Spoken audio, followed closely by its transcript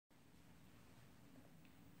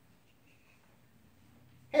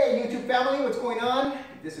family, what's going on?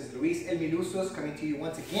 This is Luis El Milusos coming to you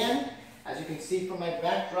once again. As you can see from my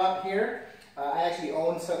backdrop here, I actually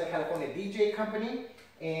own Southern California DJ Company,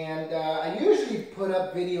 and I usually put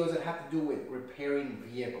up videos that have to do with repairing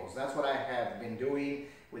vehicles. That's what I have been doing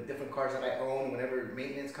with different cars that I own whenever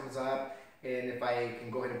maintenance comes up. And if I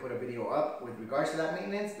can go ahead and put a video up with regards to that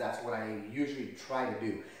maintenance, that's what I usually try to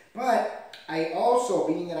do. But I also,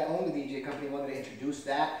 being that I own the DJ company, wanted to introduce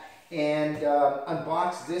that and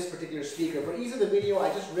unbox this particular speaker. For ease of the video, I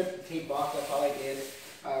just ripped the tape off. That's all I did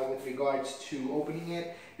with regards to opening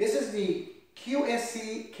it. This is the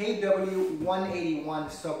QSC KW181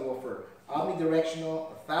 Subwoofer,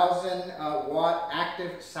 omnidirectional, 1,000 watt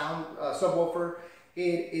active sound subwoofer.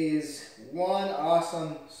 It is one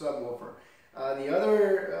awesome subwoofer. The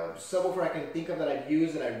other subwoofer I can think of that I've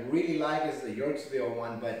used that I really like is the Yorksville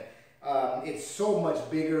one, but it's so much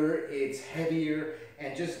bigger, it's heavier,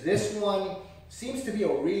 and just this one seems to be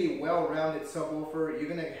a really well-rounded subwoofer. You're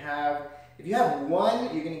gonna have, if you have one,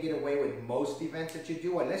 you're gonna get away with most events that you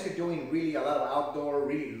do, unless you're doing really a lot of outdoor,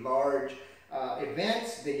 really large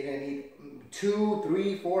events, then you're gonna need 2,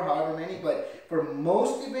 3, 4, however many. But for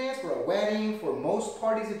most events, for a wedding, for most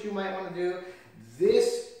parties that you might want to do,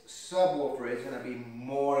 this subwoofer is going to be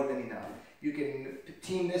more than enough. You can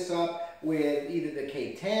team this up with either the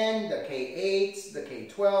K10, the K8s, the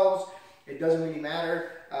K12s. It doesn't really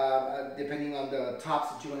matter, depending on the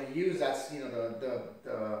tops that you want to use. That's, you know,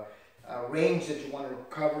 the range that you want to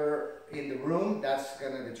cover in the room. That's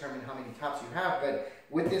going to determine how many tops you have. But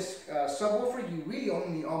with this subwoofer, you really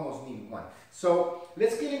only almost need one. So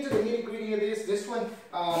let's get into the nitty gritty of this. This one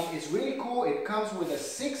is really cool. It comes with a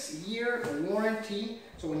 6-year warranty.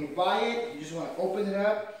 So when you buy it, you just want to open it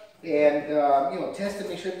up and you know, test it,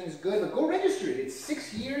 make sure everything's good. But go register it. It's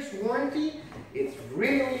 6 years warranty. It's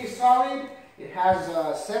really, really solid. It has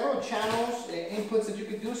several channels and inputs that you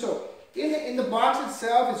can do. So in the box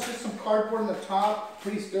itself, it's just some cardboard on the top,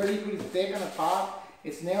 pretty sturdy, pretty thick on the top.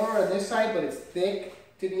 It's narrower on this side, but it's thick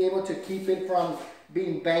to be able to keep it from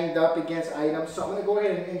being banged up against items. So I'm going to go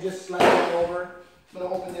ahead and just slide it over. I'm going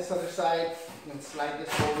to open this other side and slide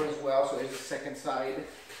this over as well. So there's the second side.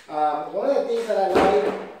 One of the things that I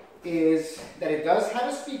like is that it does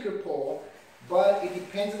have a speaker pole, but it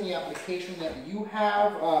depends on the application that you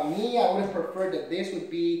have. Me, I would have preferred that this would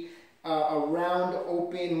be a round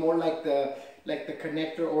open, more like the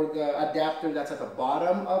connector or the adapter that's at the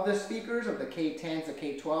bottom of the speakers, of the K10s, the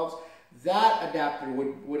K12s. That adapter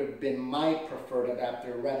would have been my preferred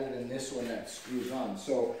adapter rather than this one that screws on.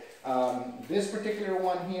 So this particular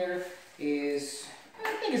one here is,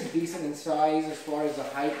 I think it's decent in size as far as the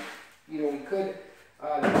height. You know, we could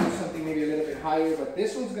do something maybe a little bit higher, but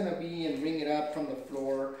this one's going to be and bring it up from the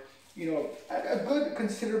floor. You know, a good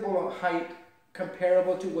considerable height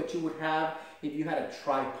comparable to what you would have if you had a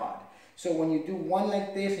tripod. So when you do one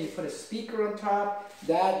like this and you put a speaker on top,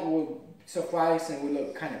 that will suffice and will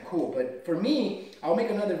look kind of cool. But for me, I'll make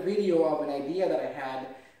another video of an idea that I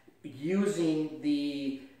had using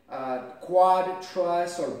the quad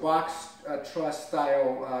truss or box truss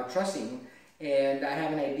style trussing, and I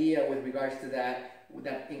have an idea with regards to that.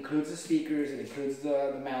 That includes the speakers, it includes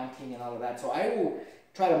the mounting and all of that. So I will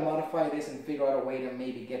try to modify this and figure out a way to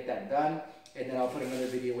maybe get that done, and then I'll put another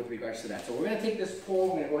video with regards to that. So we're going to take this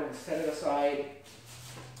pole, we're going to go ahead and set it aside.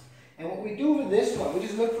 And what we do with this one, we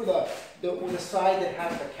just look for the side that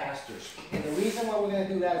has the casters. And the reason why we're going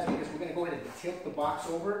to do that is because we're going to go ahead and tilt the box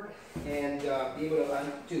over and be able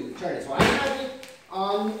to turn it. So I have it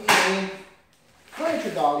on a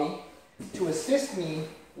furniture dolly to assist me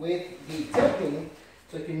with the tilting.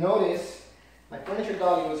 So if you notice, my furniture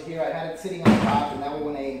dolly was here. I had it sitting on top, and that way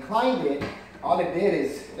when I inclined it, all it did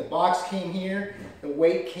is the box came here, the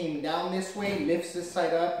weight came down this way, lifts this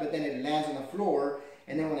side up, but then it lands on the floor.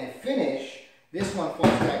 And then when I finish, this one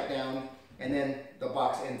falls back down, and then the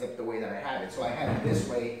box ends up the way that I have it. So I had it this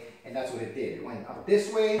way, and that's what it did. It went up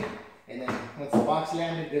this way, and then once the box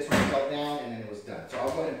landed, this one fell down, and then it was done. So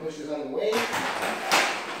I'll go ahead and push this out of the way.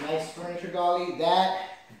 Nice furniture dolly. That,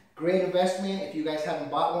 great investment. If you guys haven't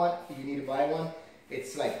bought one, you need to buy one.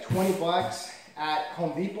 It's like 20 bucks at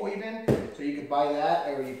Home Depot even. So you could buy that,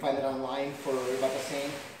 or you find it online for about the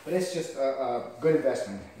same. But it's just a good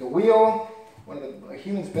investment. The wheel, one of the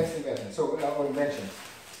human's best investments, or inventions.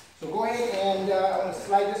 So go ahead and I'm going to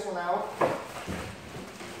slide this one out.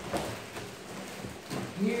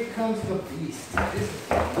 Here comes the beast. This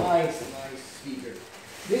is a nice speaker.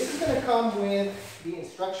 This is going to come with the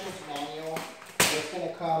instructions manual. It's going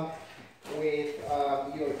to come with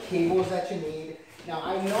your cables that you need. Now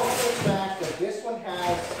I know for a fact that this one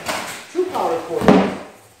has 2 power cords. Go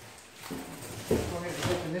ahead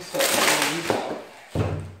and open this up and leave out.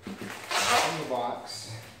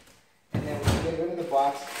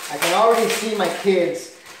 box. I can already see my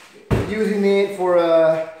kids using it for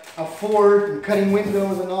a fort and cutting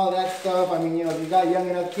windows and all that stuff. I mean, you know, if you got young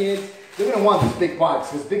enough kids, they're gonna want this big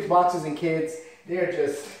box, because big boxes and kids, they're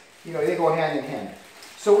just, you know, they go hand in hand.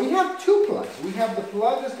 So we have two plugs. We have the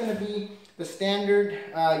plug that's gonna be the standard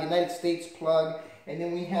United States plug, and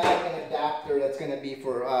then we have an adapter that's gonna be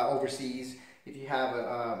for overseas. If you have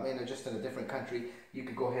you know, just in a different country, you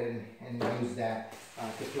could go ahead and use that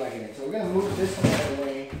to plug it in. So we're gonna move this one out of the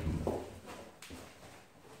way.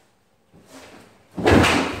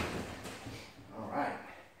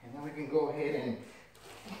 We can go ahead and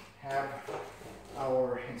have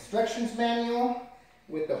our instructions manual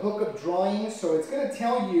with the hookup drawings. So it's going to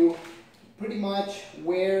tell you pretty much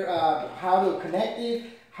where, how to connect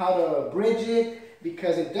it, how to bridge it,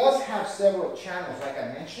 because it does have several channels like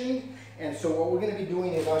I mentioned. And so what we're going to be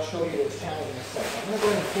doing is I'll show you those channels in a second. I'm going to go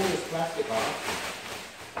ahead and pull this plastic off.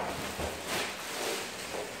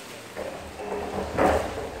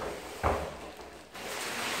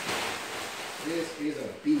 This is a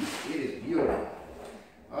beast. It is beautiful.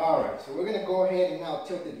 All right, so we're going to go ahead and now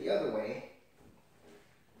tilt it the other way.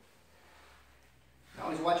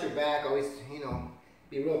 Always watch your back. Always, you know,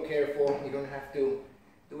 be real careful. You don't have to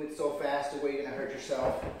do it so fast to where you're going to hurt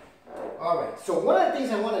yourself. All right, so one of the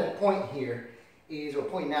things I wanted to point here is, or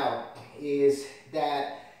point out, is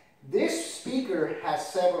that this speaker has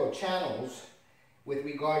several channels with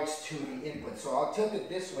regards to the input. So I'll tilt it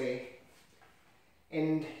this way.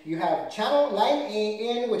 And you have channel line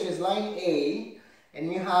A in, which is line A, and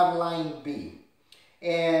you have line B.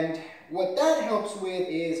 And what that helps with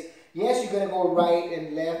is, yes, you're going to go right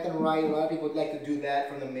and left and right. A lot of people would like to do that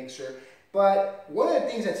from the mixer. But one of the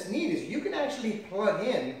things that's neat is you can actually plug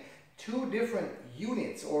in two different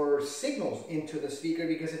units or signals into the speaker,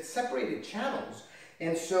 because it's separated channels.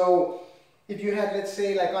 And so if you had, let's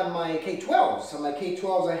say, like on my K12s, on my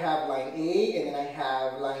K12s I have line A and then I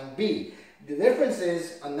have line B. The difference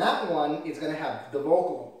is, on that one, it's going to have the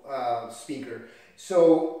vocal speaker.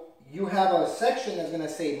 So you have a section that's going to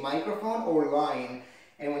say microphone or line,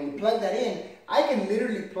 and when you plug that in, I can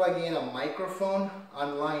literally plug in a microphone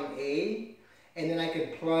on line A, and then I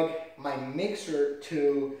can plug my mixer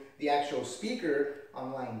to the actual speaker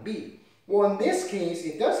on line B. Well, in this case,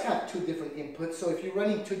 it does have two different inputs, so if you're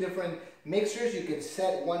running two different mixers, you can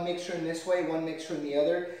set one mixer in this way, one mixer in the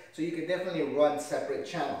other, so you can definitely run separate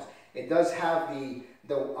channels. It does have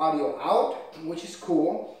the audio out, which is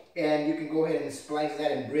cool, and you can go ahead and splice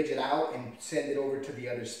that and bridge it out and send it over to the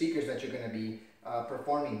other speakers that you're going to be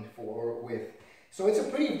performing with. So it's a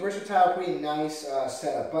pretty versatile, pretty nice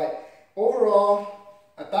setup. But overall,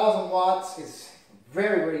 1,000 watts is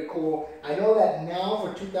very, very cool. I know that now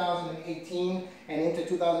for 2018 and into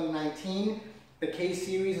 2019, the K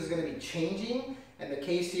series is going to be changing, and the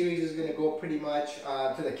K series is going to go pretty much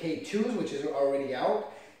to the K2s, which is already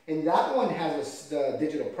out. And that one has the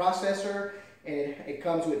digital processor, and it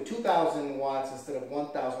comes with 2,000 watts instead of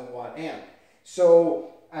 1,000 watt amp.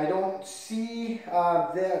 So I don't see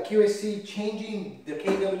the QSC changing the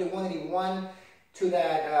KW181 to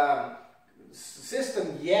that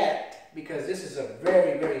system yet, because this is a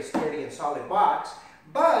very, very sturdy and solid box.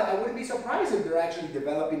 But I wouldn't be surprised if they're actually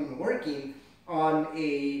developing and working on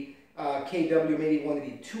a KW maybe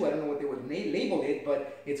 182. I don't know what they would label it,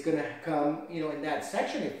 but it's going to come, you know, in that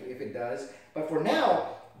section if it does. But for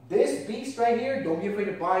now, this beast right here, don't be afraid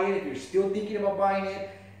to buy it. If you're still thinking about buying it,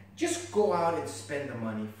 just go out and spend the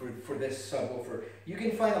money for this subwoofer. You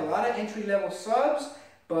can find a lot of entry-level subs,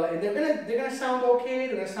 but they're gonna sound okay.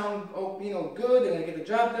 They're gonna sound, you know, good. They're gonna get the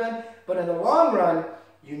job done. But in the long run,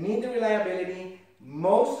 you need the reliability.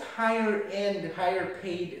 Most higher-end,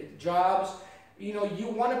 higher-paid jobs, you know, you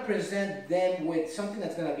want to present them with something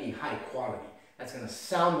that's going to be high quality, that's going to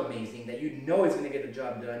sound amazing, that you know is going to get the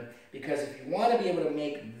job done. Because if you want to be able to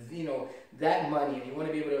make, you know, that money, and you want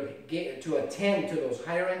to be able to get to attend to those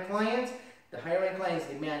higher end clients, the higher end clients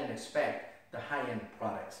demand and expect the high end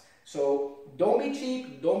products. So don't be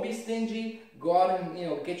cheap, don't be stingy. Go out and, you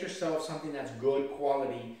know, get yourself something that's good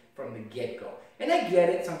quality from the get-go. And I get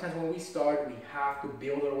it. Sometimes when we start, we have to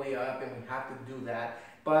build our way up, and we have to do that.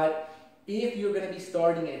 But if you're going to be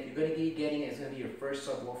starting, and if you're going to be getting it, it's going to be your first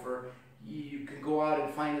subwoofer, you can go out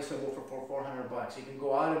and find a subwoofer for 400 bucks. You can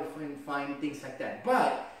go out and find things like that.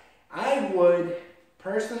 But I would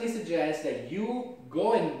personally suggest that you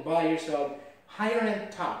go and buy yourself higher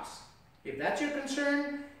end tops. If that's your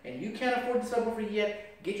concern and you can't afford the subwoofer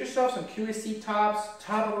yet, get yourself some QSC tops,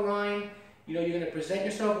 top of the line. You know, you're going to present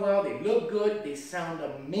yourself well. They look good. They sound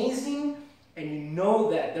amazing. And you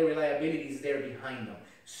know that the reliability is there behind them.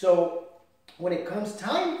 So when it comes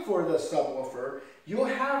time for the subwoofer, you'll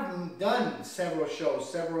have done several shows,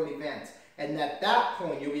 several events, and at that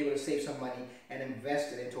point you'll be able to save some money and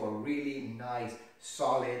invest it into a really nice,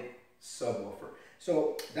 solid subwoofer.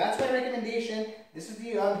 So that's my recommendation. This is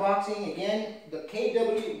the unboxing. Again, the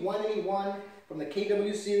KW181 from the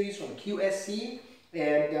KW series from QSC,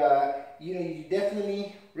 and you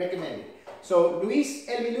definitely recommend it. So Luis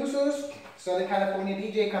El Minusos, Southern California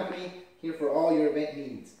DJ Company, here for all your event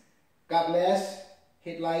needs. God bless,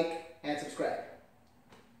 hit like, and subscribe.